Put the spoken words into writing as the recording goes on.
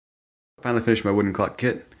Finally finished my wooden clock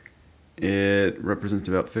kit. It represents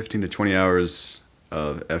about 15 to 20 hours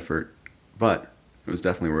of effort, but it was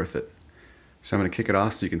definitely worth it. So I'm going to kick it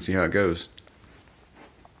off so you can see how it goes.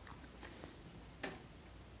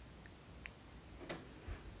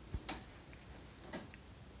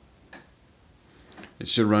 It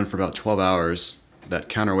should run for about 12 hours. That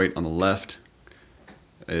counterweight on the left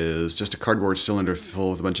is just a cardboard cylinder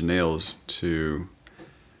full with a bunch of nails to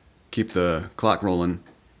keep the clock rolling.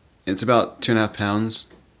 It's about 2.5 pounds.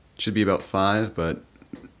 It should be about 5, but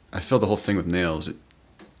I filled the whole thing with nails. It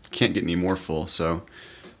can't get any more full, so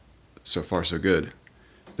far so good.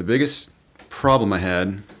 The biggest problem I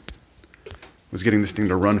had was getting this thing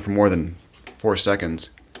to run for more than 4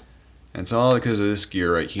 seconds. And it's all because of this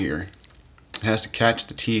gear right here. It has to catch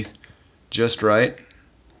the teeth just right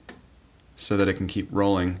so that it can keep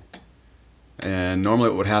rolling. And normally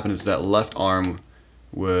what would happen is that left arm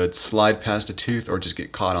would slide past a tooth or just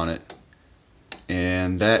get caught on it.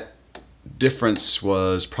 And that difference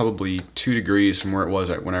was probably 2 degrees from where it was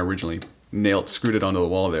when I originally screwed it onto the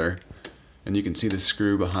wall there. And you can see the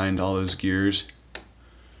screw behind all those gears.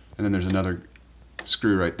 And then there's another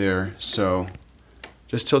screw right there. So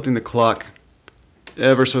just tilting the clock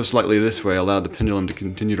ever so slightly this way allowed the pendulum to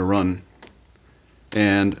continue to run.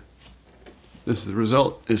 And the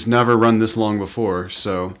result is never run this long before.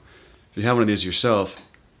 So if you have one of these yourself,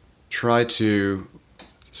 try to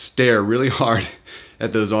stare really hard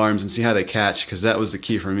at those arms and see how they catch, because that was the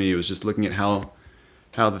key for me. It was just looking at how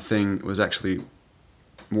the thing was actually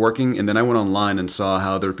working, and then I went online and saw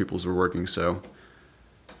how other people's were working. So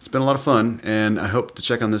it's been a lot of fun, and I hope to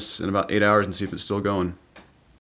check on this in about 8 hours and see if it's still going.